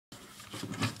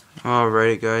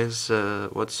Alrighty guys,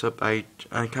 what's up? I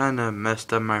kinda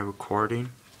messed up my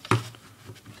recording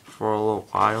for a little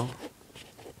while.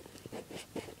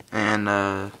 And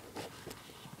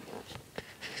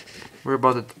we're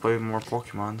about to play more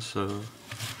Pokemon, so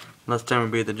last time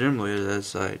would be the gym leader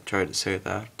as I tried to say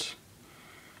that.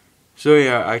 So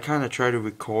yeah, I kinda tried to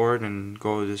record and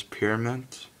go to this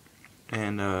pyramid,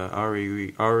 and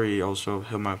already also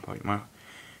heal my Pokemon.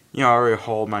 I already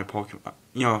hold my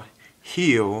Pokemon,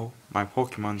 heal my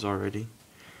Pokemons already.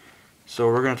 So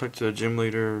we're gonna talk to the gym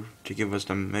leader to give us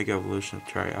the Mega Evolution to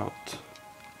try out.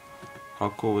 How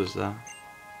cool is that?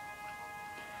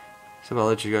 So I'll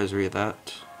let you guys read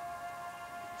that.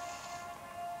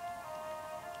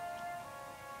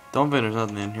 Don't think there's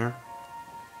nothing in here.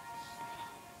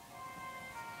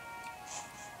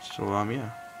 So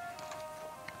yeah.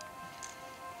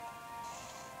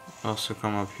 Also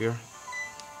come up here.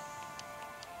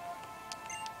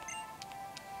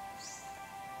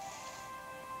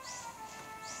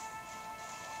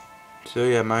 So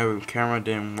yeah, my camera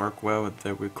didn't work well with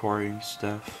the recording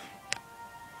stuff.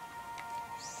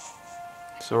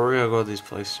 So we're gonna go to these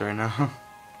places right now.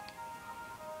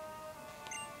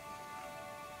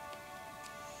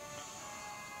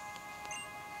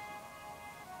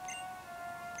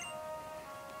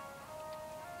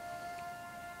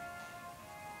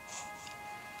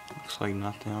 Looks like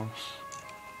nothing else.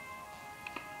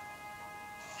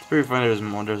 It's pretty funny there's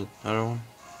more, there's another one.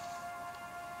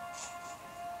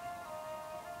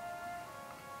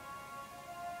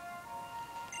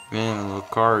 And a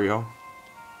Lucario.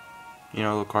 You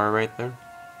know Lucario right there?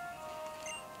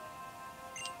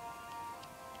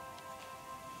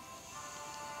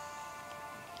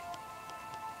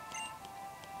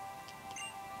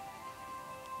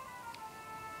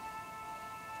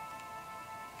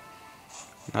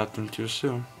 Nothing too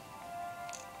soon.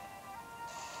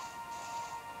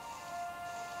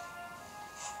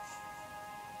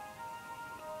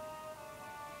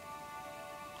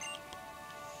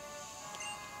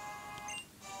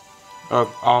 Oh,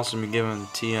 awesome, you're giving the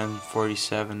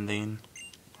TN47 Dean.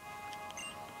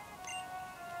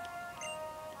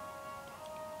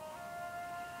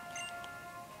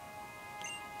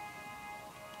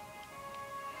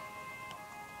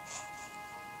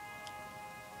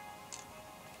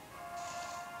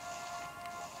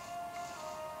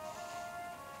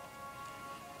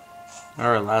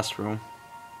 Alright, last room.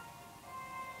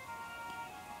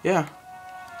 Yeah.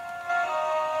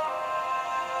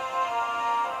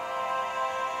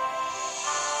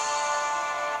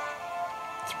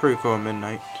 It's pretty cool at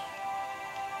midnight.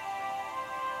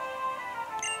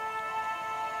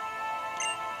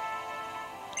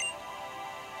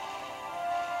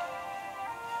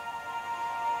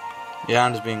 Yeah,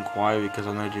 I'm just being quiet because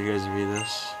I know you guys read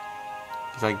this.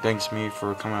 He's like, thanks me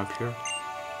for coming up here.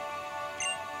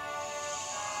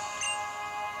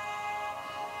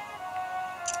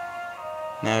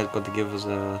 Now he's about to give us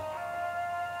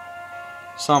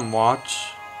some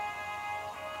watch.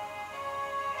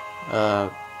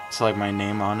 It's like my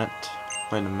name on it.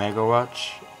 Like the Mega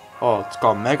Watch. Oh, it's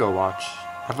called Mega Watch.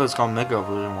 I thought it's called Mega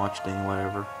Evolution Watch thing,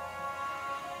 whatever.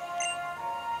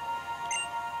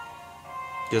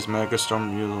 Just Mega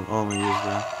Storm, you only use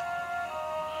that.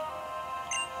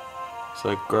 It's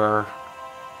like,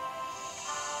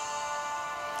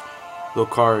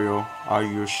 Lucario, are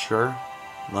you sure?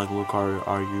 Like, Lucario,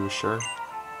 are you sure?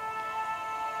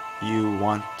 You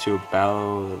want to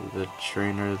battle the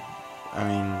trainer? I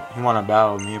mean, he want to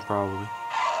battle me, probably.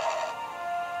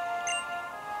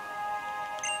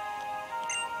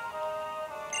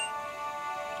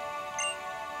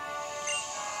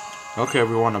 Okay,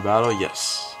 we want to battle?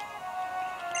 Yes.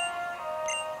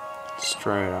 Let's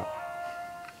try it out.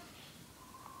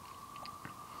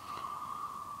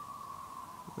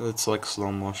 It's like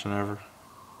slow motion ever.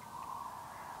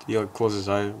 He close his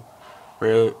eye.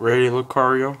 Ready,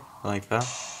 Lucario? Like that.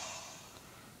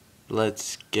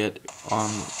 Let's get on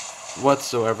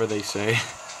whatsoever they say.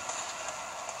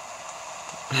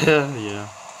 Yeah.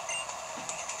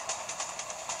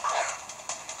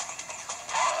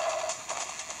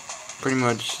 Pretty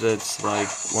much that's like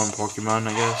one Pokemon,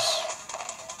 I guess.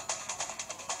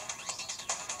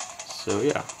 So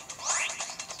yeah.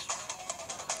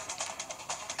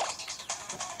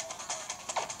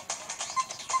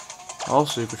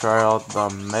 Also, you could try out the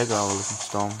Mega Evolution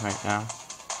Stone right now.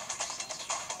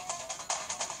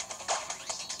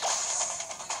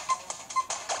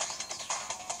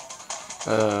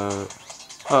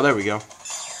 Oh, there we go.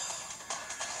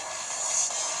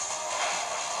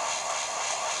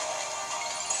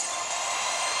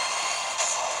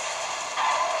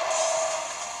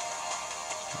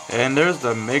 And there's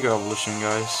the Mega Evolution,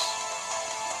 guys.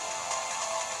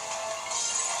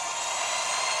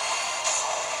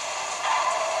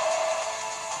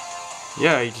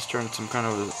 Yeah, he just turned some kind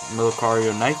of a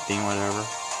Milicario Knight thing, whatever.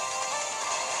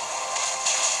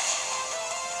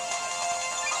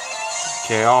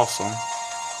 Okay, awesome.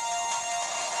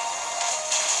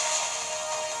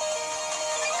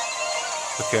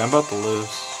 Okay, I'm about to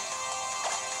lose.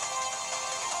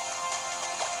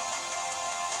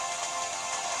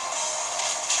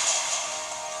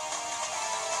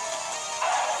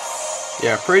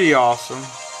 Yeah, pretty awesome.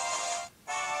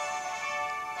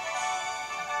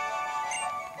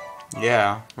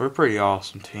 Yeah, we're a pretty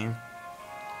awesome team.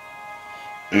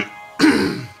 It's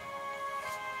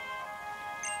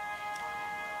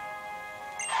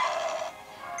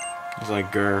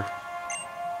like grr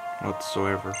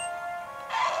whatsoever.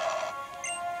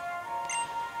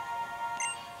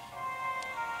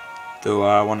 Do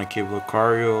I want to keep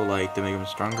Lucario like to make him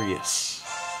stronger? Yes.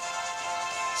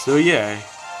 So yeah,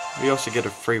 we also get a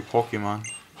free Pokemon.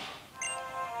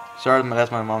 Sorry,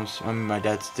 that's my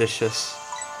dad's dishes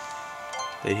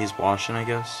that he's washing, I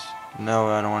guess. No,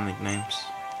 I don't want any names.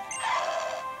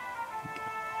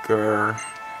 Grr,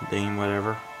 Ding,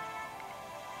 whatever.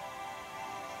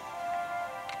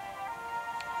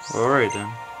 Alright then.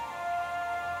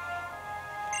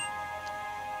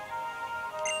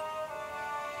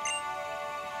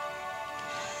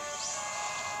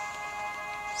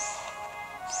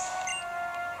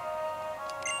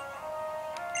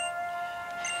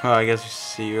 Well, I guess we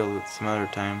see you some other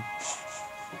time.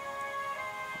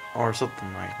 Or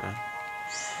something like that.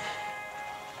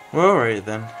 Well, alright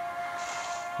then.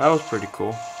 That was pretty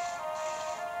cool.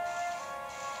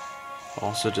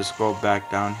 Also, just go back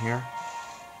down here.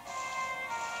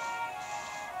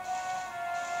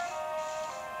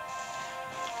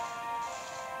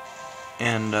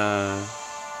 And,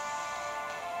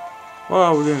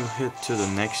 well, we're gonna hit to the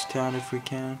next town if we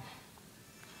can.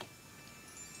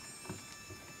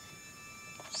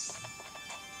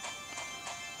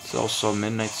 It's also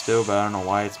midnight still, but I don't know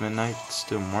why it's midnight. It's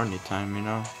still morning time, you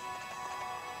know.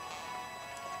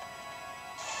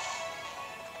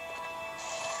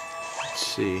 Let's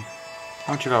see.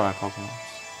 I'll check out my Pokemon.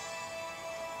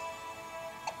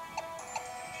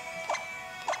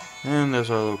 And there's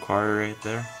our little car right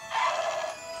there.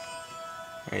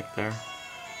 Right there.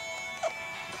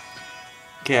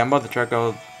 Okay, I'm gonna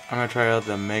try out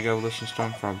the Mega Evolution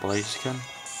Stone from Blaziken.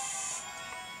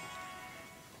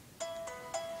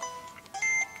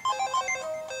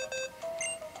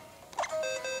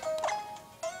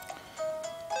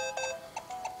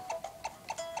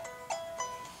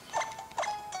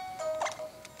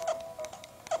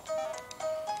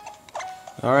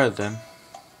 Alright then.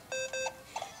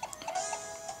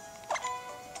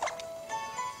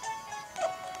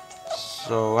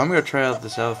 So I'm gonna try out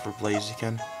this out for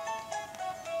Blaziken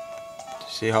to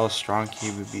see how strong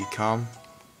he would become.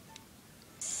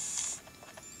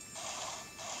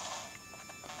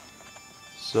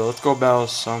 So let's go battle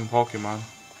some Pokemon.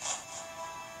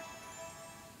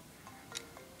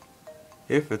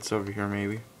 If it's over here,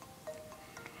 maybe.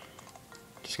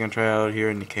 Just gonna try it out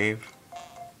here in the cave.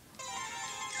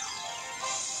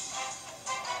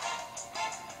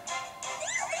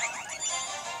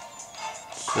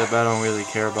 Except I don't really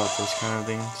care about those kind of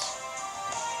things.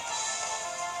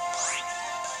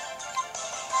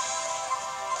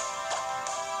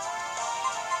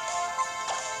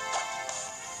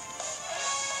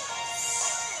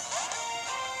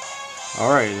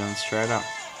 Alright, then let's try it out.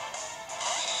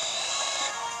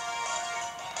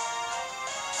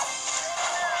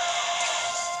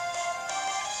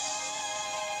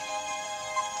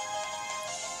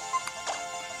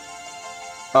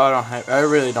 Oh, I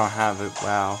really don't have it.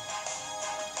 Wow.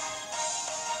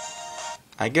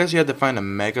 I guess you had to find a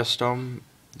Mega Stone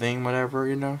thing, whatever,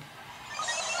 you know?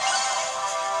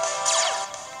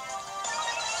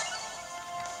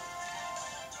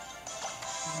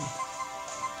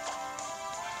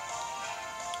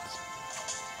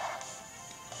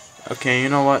 Okay, you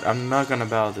know what? I'm not gonna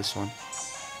battle this one.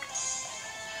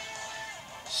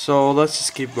 So let's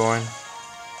just keep going.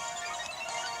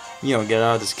 You know, get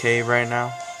out of this cave right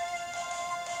now.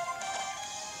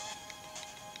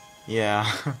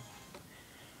 Yeah.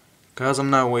 Cause I'm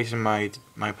not wasting my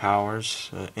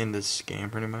powers in this game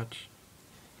pretty much.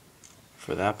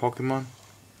 For that Pokemon.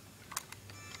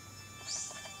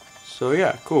 So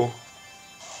yeah, cool.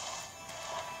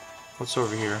 What's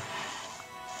over here?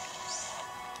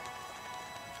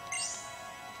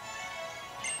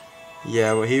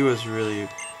 Yeah, well he was really...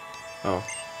 Oh.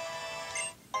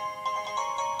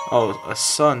 Oh, a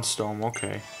Sunstorm,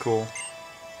 okay, cool.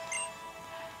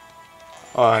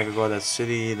 Oh, I could go to that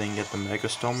city, then get the Mega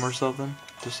Stone or something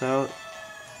to sell it.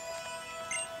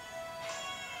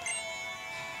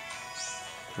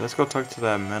 Let's go talk to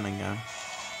that man again.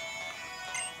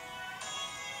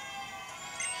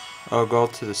 Oh, go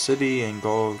to the city and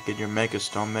go get your Mega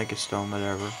Stone,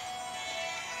 whatever.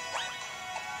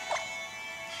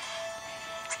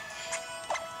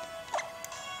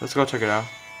 Let's go check it out.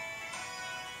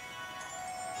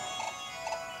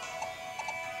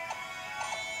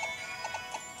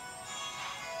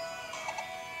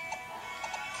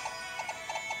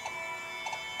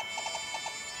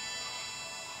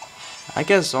 I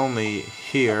guess only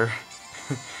here.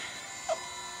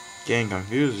 Getting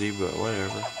confusing, but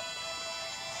whatever.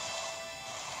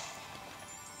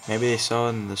 Maybe they sell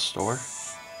it in the store?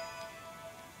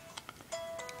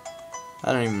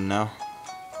 I don't even know.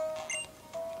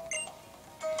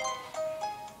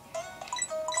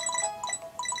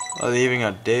 Oh, they even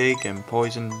got dig and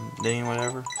poison thing,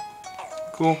 whatever.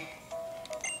 Cool.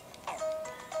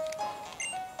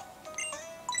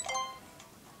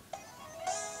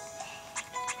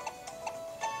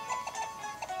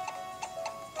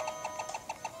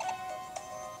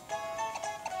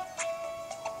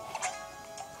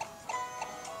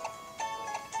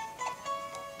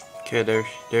 Okay,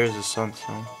 there's the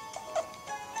sunstone.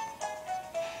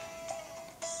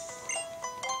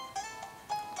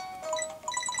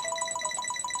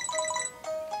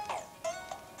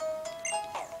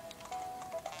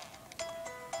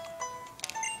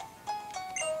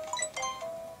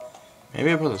 Maybe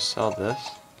I'm able to sell this.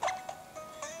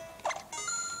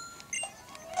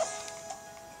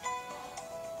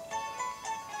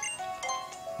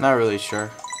 Not really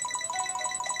sure.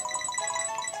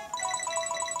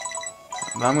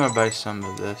 But I'm gonna buy some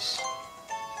of this.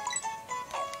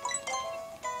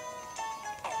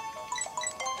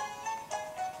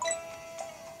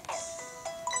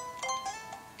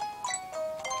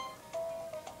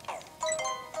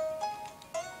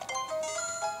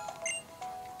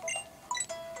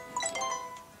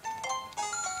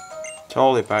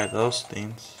 Totally buy those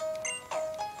things.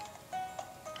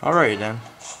 Alright then.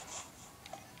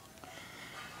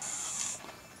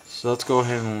 So let's go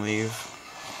ahead and leave.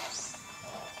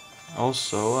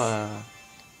 Also, I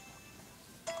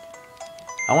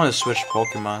want to switch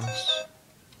Pokemons.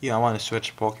 Yeah, I want to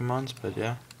switch Pokemons, but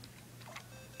yeah.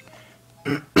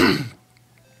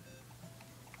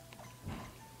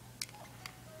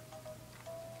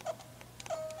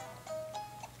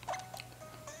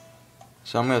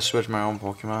 So I'm gonna switch my own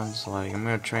Pokemons. Like I'm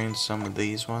gonna train some of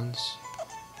these ones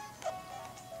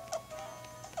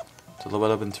to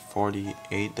level up into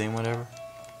 48, then whatever.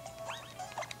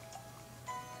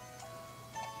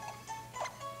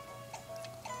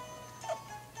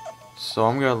 So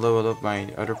I'm gonna level up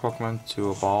my other Pokemon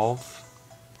to evolve,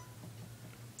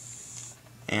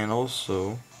 and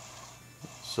also,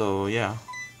 so yeah.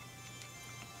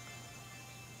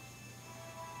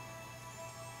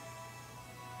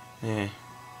 Yeah,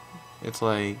 it's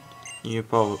like you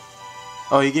probably.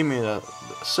 Oh, you gave me the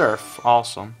Surf.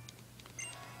 Awesome.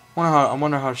 I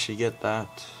wonder how she get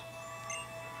that.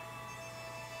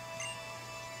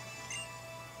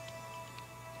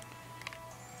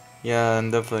 Yeah, I'm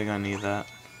definitely gonna need that.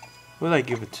 Who would I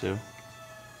give it to?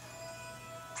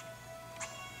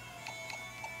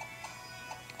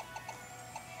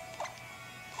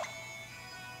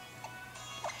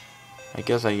 I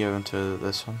guess I give it to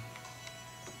this one.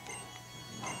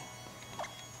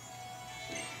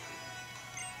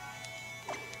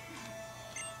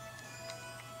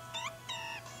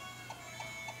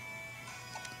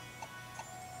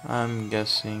 I'm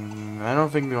guessing. I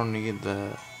don't think we don't need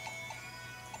the.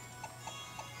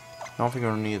 I don't think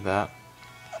we don't need that.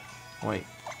 Wait.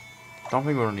 I don't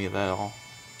think we don't need that at all.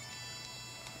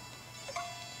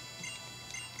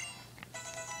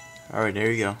 Alright, there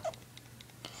you go.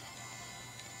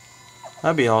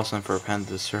 That'd be awesome for a pen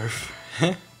to surf.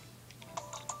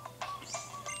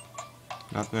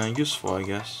 Nothing useful, I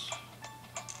guess.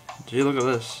 Gee, look at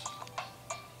this.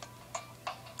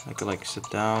 I could like sit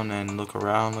down and look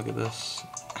around. Look at this.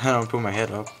 I don't put my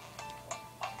head up.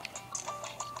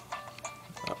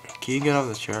 Can you get off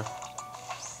the chair?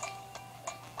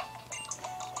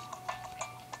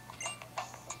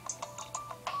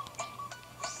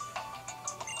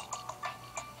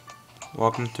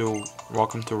 Welcome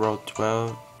to Road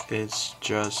 12. It's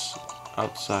just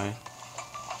outside.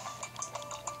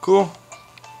 Cool.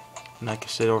 And I can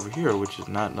sit over here, which is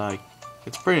not like,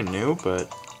 it's pretty new,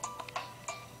 but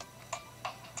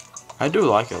I do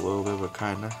like it a little bit, but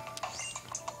kinda.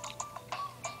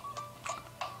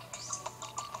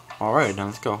 Alright, now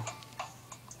let's go.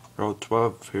 Road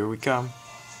 12, here we come.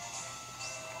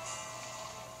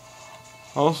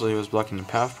 Also, he was blocking the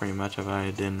path pretty much if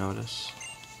I didn't notice.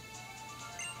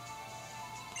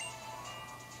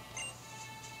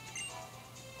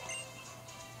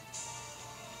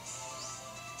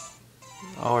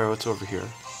 Alright, what's over here?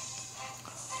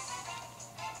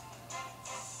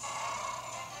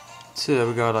 See,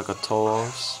 we got like a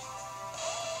Tauros.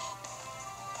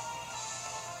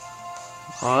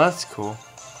 Oh, that's cool.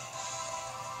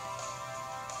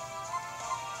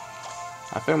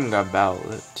 I think we got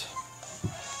Bowlet.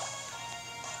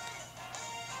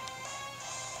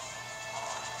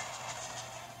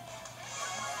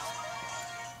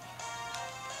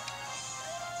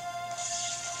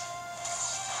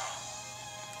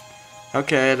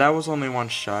 Okay, that was only one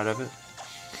shot of it.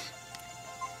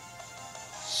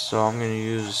 So I'm gonna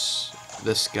use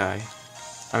this guy.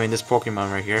 I mean, this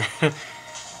Pokemon right here.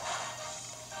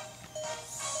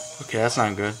 Okay, that's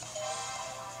not good.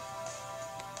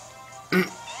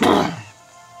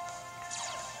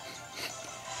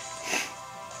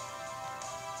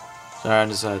 Sorry, I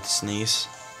decided to sneeze.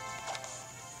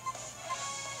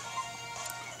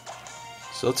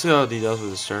 So let's see how he does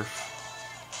with the surf.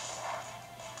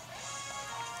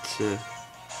 Let's see.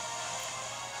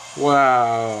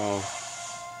 Wow.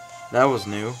 That was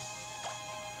new.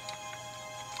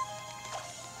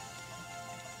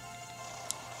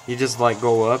 You just like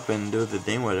go up and do the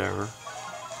thing, whatever.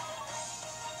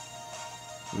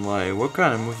 I'm like, what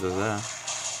kind of move is that?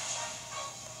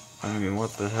 I mean,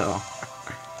 what the hell?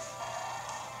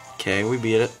 Okay, we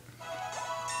beat it.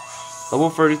 Level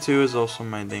 32 is also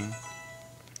my thing.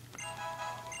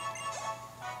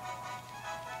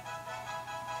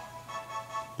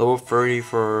 Level 30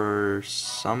 for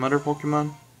some other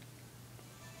Pokemon.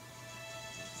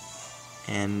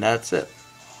 And that's it.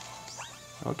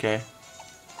 Okay.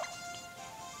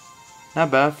 Not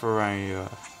bad for my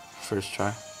first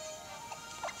try.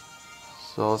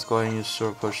 So let's go ahead and use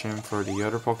Sword Potion for the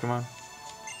other Pokemon.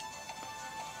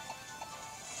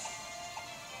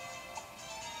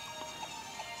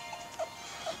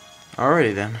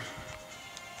 Alrighty then.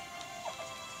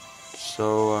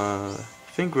 So I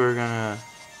think we're gonna.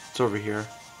 It's over here.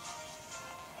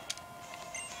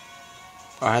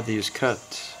 Oh, I had to use Cut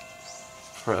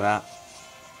for that.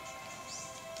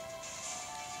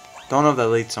 Don't know if that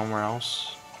leads somewhere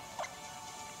else.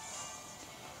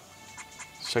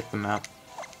 Let's check the map.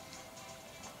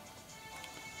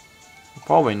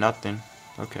 Probably nothing.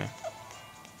 Okay.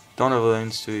 Don't know if it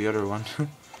leads to the other one.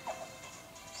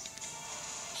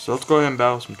 So let's go ahead and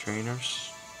battle some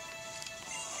trainers.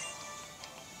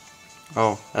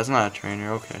 Oh, that's not a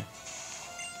trainer. Okay.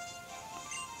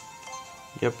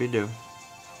 Yep, you do.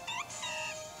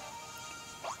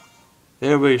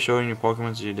 Everybody showing you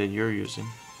Pokemon that you're using.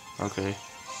 Okay.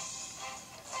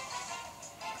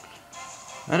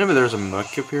 I know there's a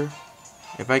Mudkip here.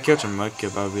 If I catch a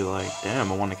Mudkip, I'll be like,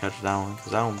 damn, I want to catch that one.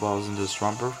 Because that one balls into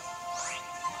Swampert.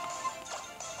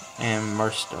 And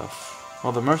Murstuff.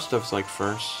 Well, the Murstuff's like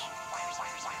first.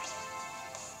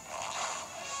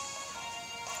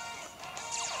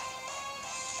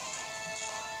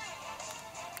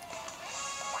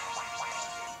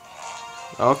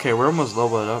 Okay, we're almost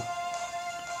leveled up.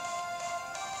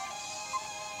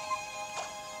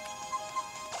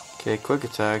 Okay, quick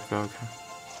attack. Okay.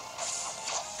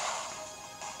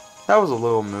 That was a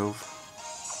little move.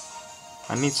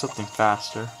 I need something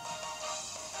faster.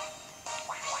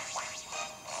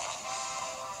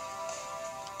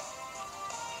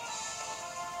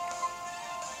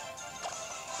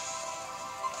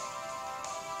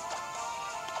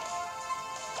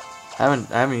 I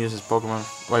haven't used this Pokemon.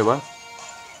 Wait, what?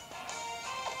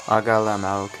 I gotta let him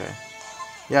out. Okay.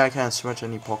 Yeah, I can't switch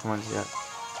any Pokemon yet.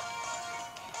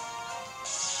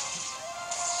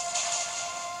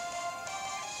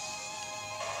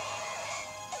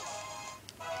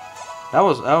 That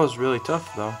was really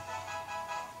tough though.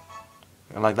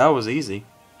 Like that was easy.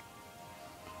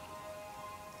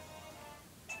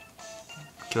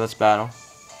 Okay, let's battle.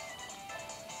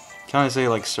 Can I say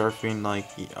like surfing? Like,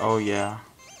 oh yeah.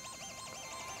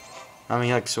 I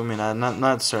mean like swimming.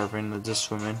 Not surfing, but just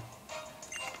swimming.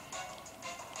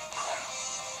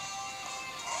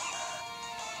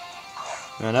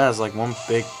 Man, that is like one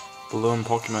big balloon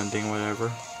Pokemon thing,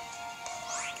 whatever.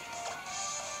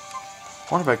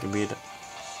 I wonder if I can beat it.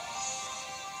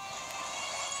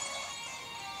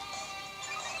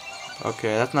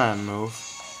 Okay, that's not a move.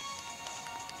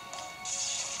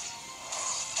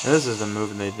 This is a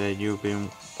move that you've been.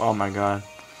 Oh my god.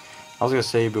 I was gonna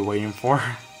say you've been waiting for.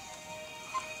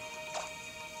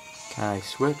 Can I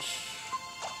switch?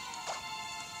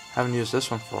 Haven't used this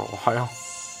one for a while.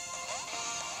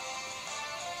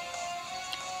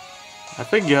 I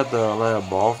think you have to let it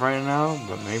evolve right now,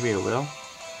 but maybe it will.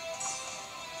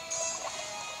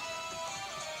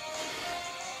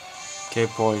 Okay,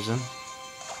 poison.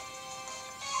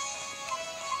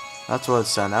 That's what it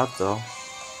sent out though.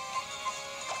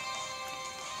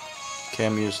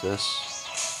 Can't use this.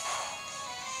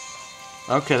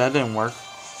 Okay, that didn't work.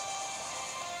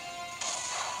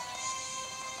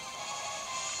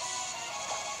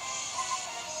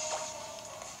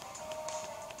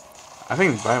 I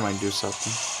think Bite might do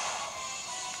something.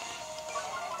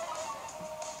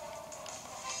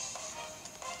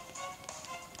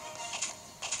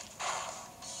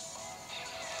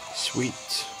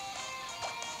 Sweet.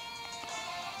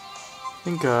 I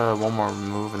think one more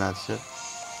move and that's it.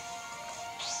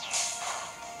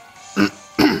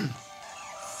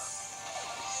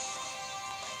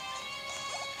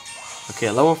 Okay,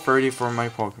 level 30 for my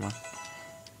Pokemon.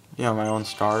 Yeah, my own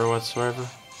starter whatsoever.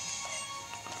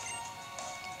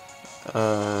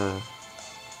 I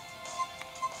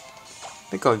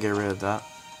think I'll get rid of that.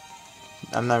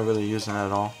 I'm not really using it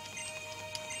at all.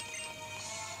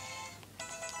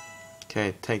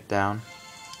 Okay, take down.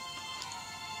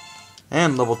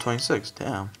 And level 26,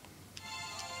 damn.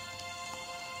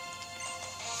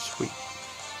 Sweet.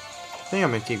 I think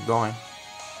I'm gonna keep going.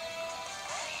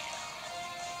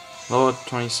 Level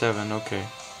 27, okay.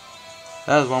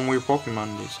 That is one weird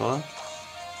Pokemon, you saw that?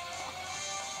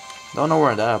 Don't know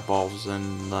where that evolves,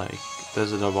 and like,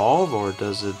 does it evolve or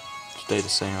does it stay the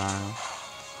same? I don't know.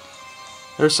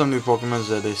 There's some new Pokemon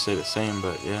that they stay the same,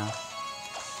 but yeah.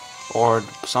 Or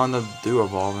some of them do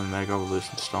evolve in Mega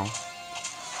Evolution Stone.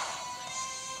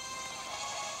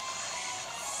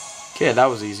 Okay, that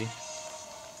was easy.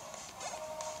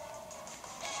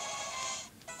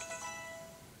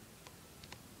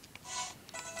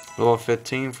 Level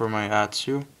 15 for my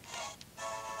Atsu.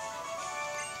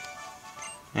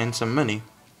 And some mini.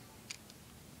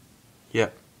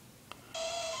 Yep.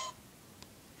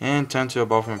 And 10 to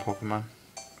evolve my Pokemon.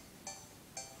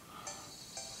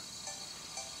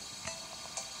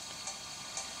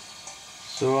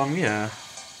 So yeah.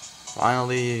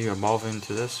 Finally evolve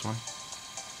into this one.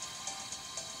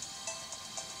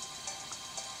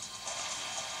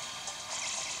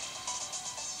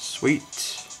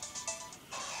 Sweet.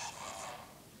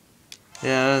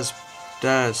 Yeah,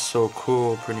 that is so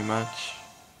cool, pretty much.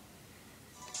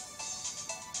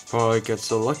 Probably get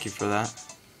so lucky for that.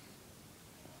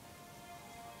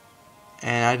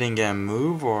 And I didn't get a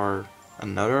move or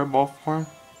another evolve form.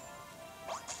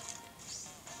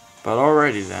 But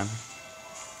alrighty then.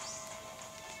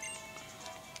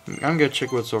 I'm gonna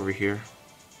check what's over here.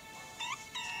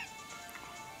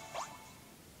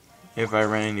 If I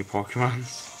ran any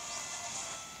Pokemons.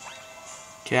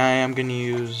 Okay, I am gonna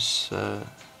use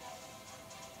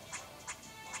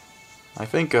I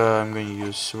think I'm gonna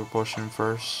use Super Potion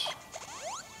first.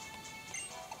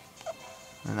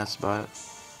 And that's about it.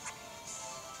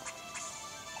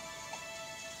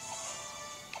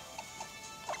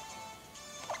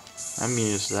 I'm gonna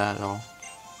use that though.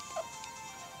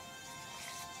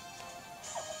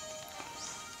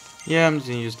 Yeah, I'm just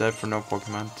gonna use that for no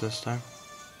Pokemon this time.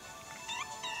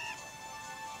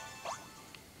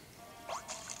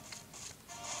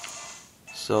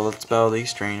 So let's battle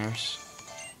these trainers.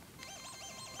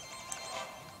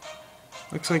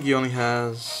 Looks like he only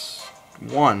has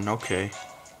one, okay.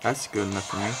 That's good enough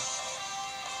for me.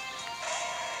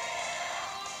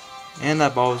 And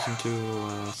that evolves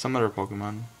into some other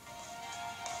Pokemon.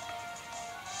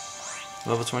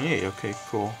 Level 28, okay,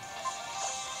 cool.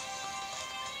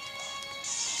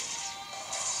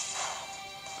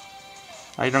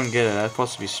 I don't get it, that's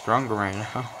supposed to be stronger right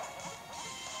now.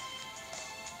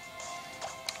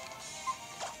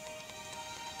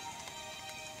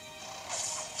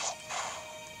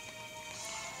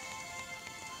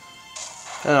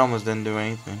 That almost didn't do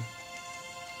anything.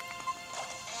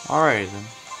 Alright then.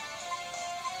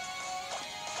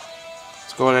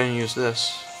 Let's go ahead and use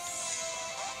this.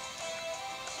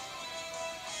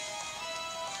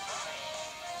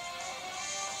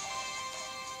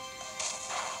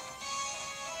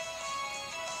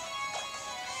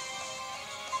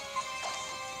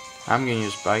 I'm gonna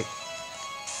use Bite.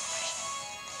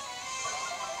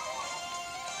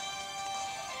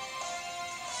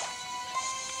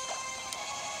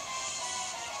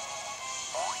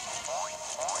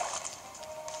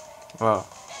 Wow.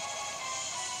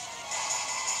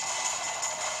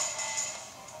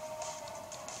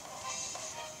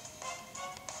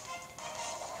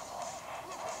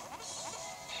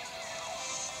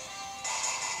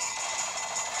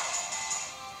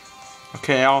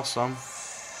 Okay, awesome.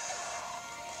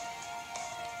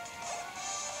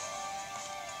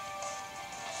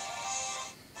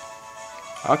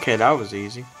 Okay, that was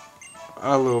easy.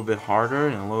 A little bit harder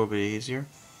and a little bit easier.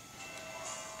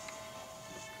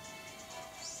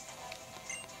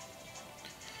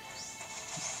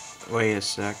 Wait a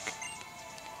sec.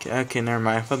 Okay, never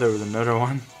mind. I thought there was another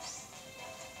one.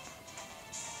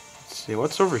 Let's see,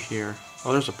 what's over here?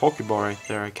 Oh, there's a Pokeball right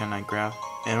there I cannot grab.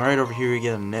 And right over here you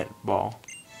get a net ball.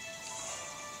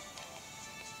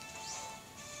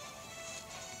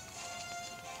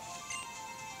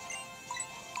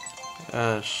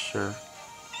 Sure.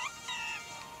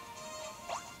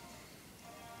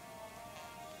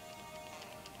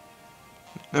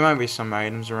 There might be some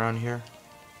items around here.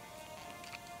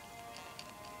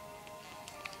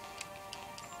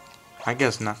 I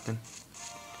guess nothing.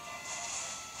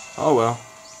 Oh well.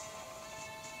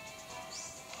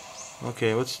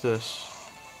 Okay, what's this?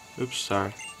 Oops,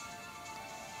 sorry.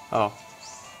 Oh.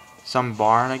 Some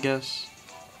barn, I guess?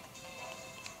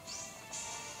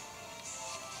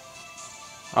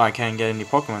 Oh, I can't get any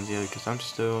Pokemons yet because I'm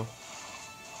still...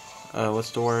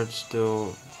 what's the word?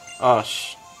 Still... Oh,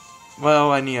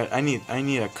 well, I need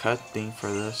a cut thing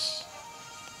for this.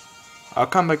 I'll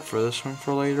come back for this one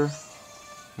for later.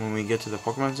 When we get to the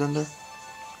Pokemon Center.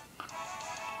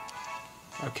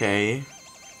 Okay.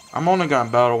 I'm only got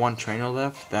about one trainer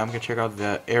left. Then I'm gonna check out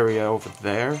the area over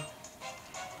there.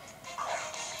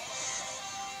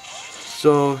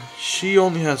 So, she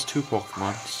only has 2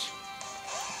 Pokemons.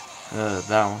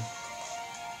 That one.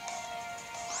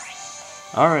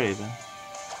 Alrighty then.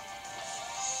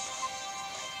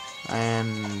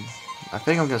 And I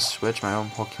think I'm gonna switch my own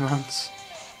Pokemons.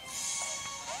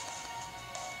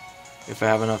 If I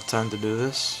have enough time to do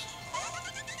this.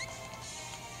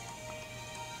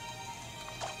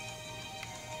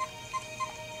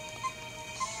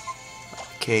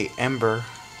 Okay, Ember.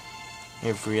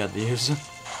 If we had to use him.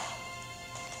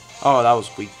 Oh, that was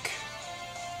weak.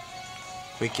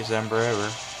 Weakest Ember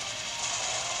ever.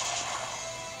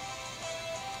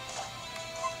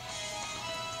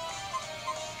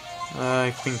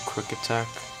 I think quick attack.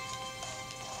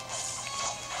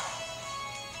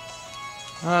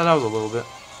 That was a little bit.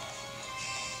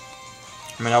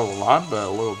 I mean, that was a lot, but a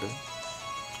little bit.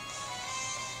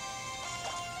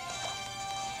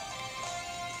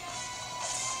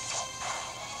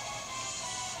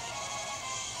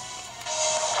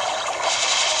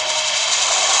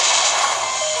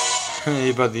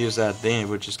 You're about to use that thing,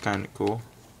 which is kind of cool.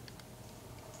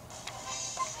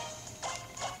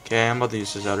 Okay, I'm about to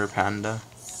use this other panda.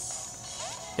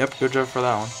 Yep, good job for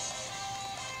that one.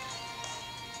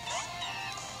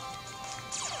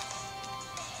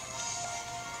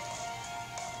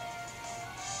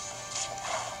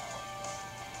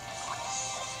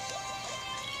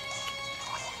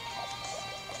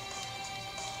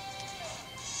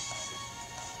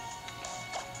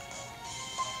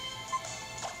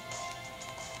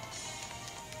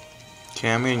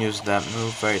 Okay, I'm gonna use that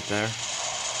move right there.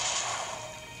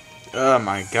 Oh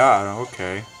my god,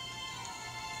 okay.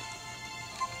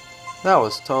 That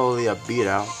was totally a beat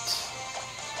out.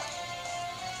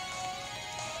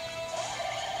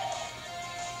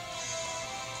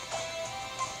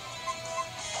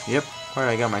 Yep, what did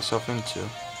I got myself into?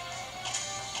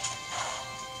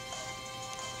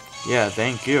 Yeah,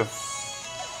 thank you.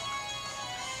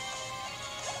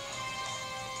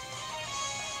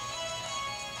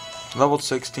 Level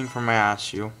 16 for my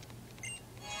Ashu.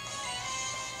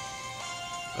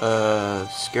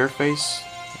 Scareface?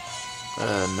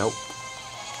 Nope.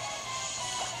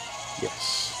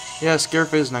 Yes. Yeah,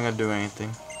 Scareface is not gonna do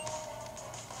anything.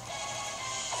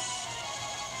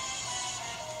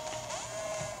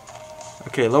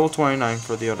 Okay, level 29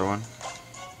 for the other one.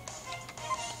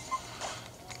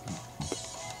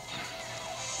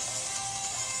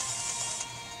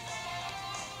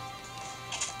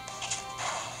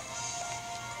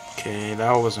 Okay,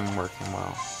 that wasn't working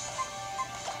well.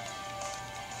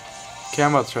 Okay,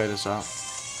 I'm about to try this out.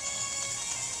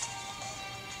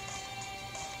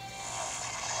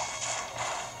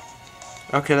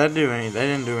 Okay, that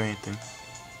didn't do anything.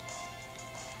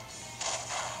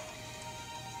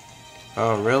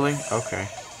 Oh, really? Okay.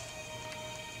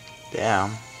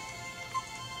 Damn.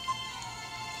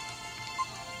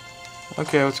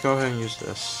 Okay, let's go ahead and use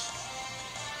this.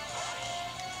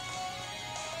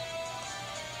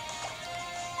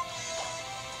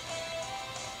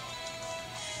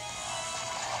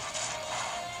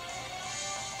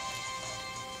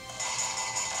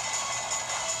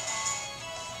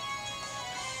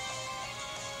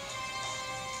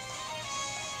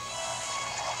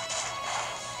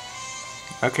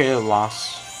 Okay, a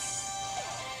loss.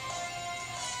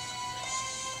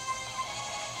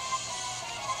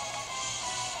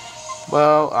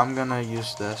 Well, I'm gonna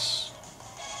use this.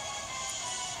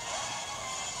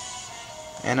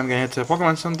 And I'm gonna hit the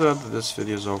Pokemon Center after this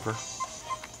video is over.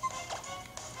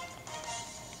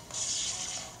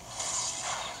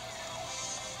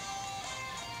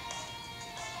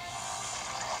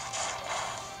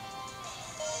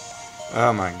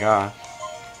 Oh my god.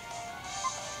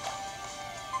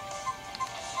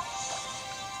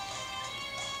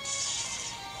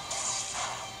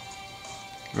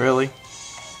 Really?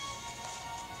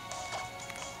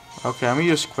 Okay, I'm gonna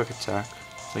use quick attack.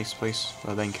 Please, please.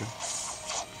 Oh, thank you.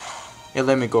 Yeah,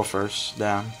 let me go first.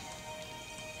 Damn.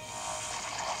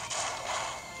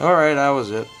 Alright, that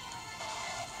was it.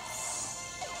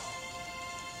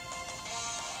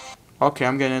 Okay,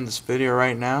 I'm getting in this video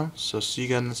right now. So see you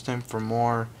guys next time for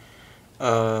more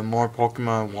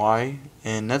Pokemon Y.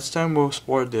 And next time we'll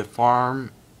explore the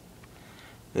farm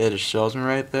that it shows me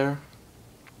right there.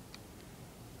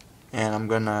 And I'm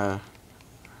gonna...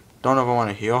 Don't know if I want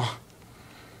to heal.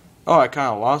 Oh, I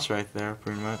kind of lost right there,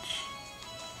 pretty much.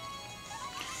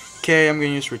 Okay, I'm gonna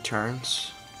use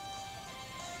returns.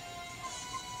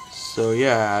 So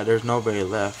yeah, there's nobody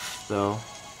left though.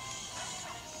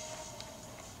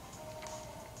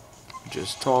 Which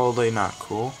is totally not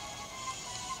cool.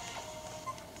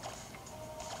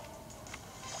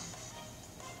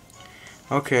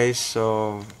 Okay,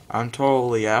 so I'm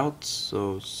totally out.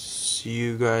 So see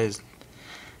you guys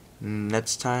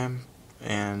next time,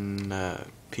 and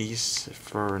peace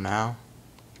for now.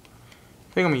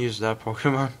 I think I'm gonna use that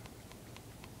Pokemon.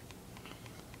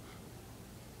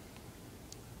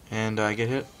 And I get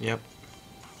hit? Yep.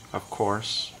 Of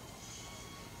course.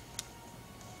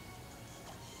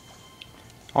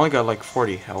 Only got like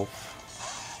 40 health.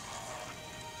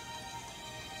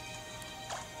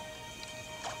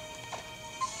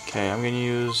 Okay, I'm gonna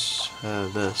use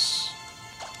this.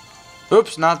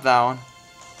 Oops, not that one.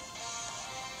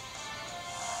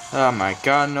 Oh my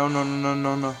god, no, no, no, no,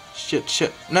 no, no. Shit,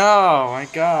 shit. No, my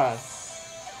god.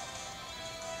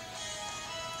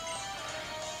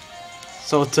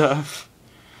 So tough.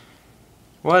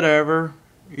 Whatever.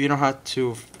 We don't have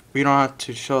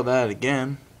to show that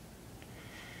again.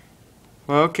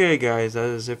 Well, okay guys, that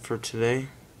is it for today.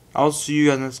 I'll see you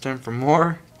guys next time for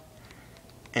more.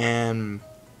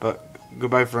 But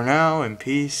goodbye for now and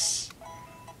peace.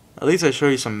 At least I show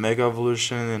you some Mega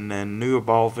Evolution and then new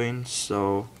evolving,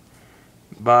 so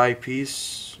bye,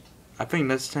 peace. I think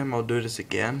next time I'll do this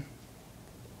again.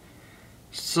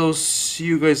 So see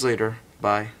you guys later.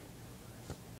 Bye.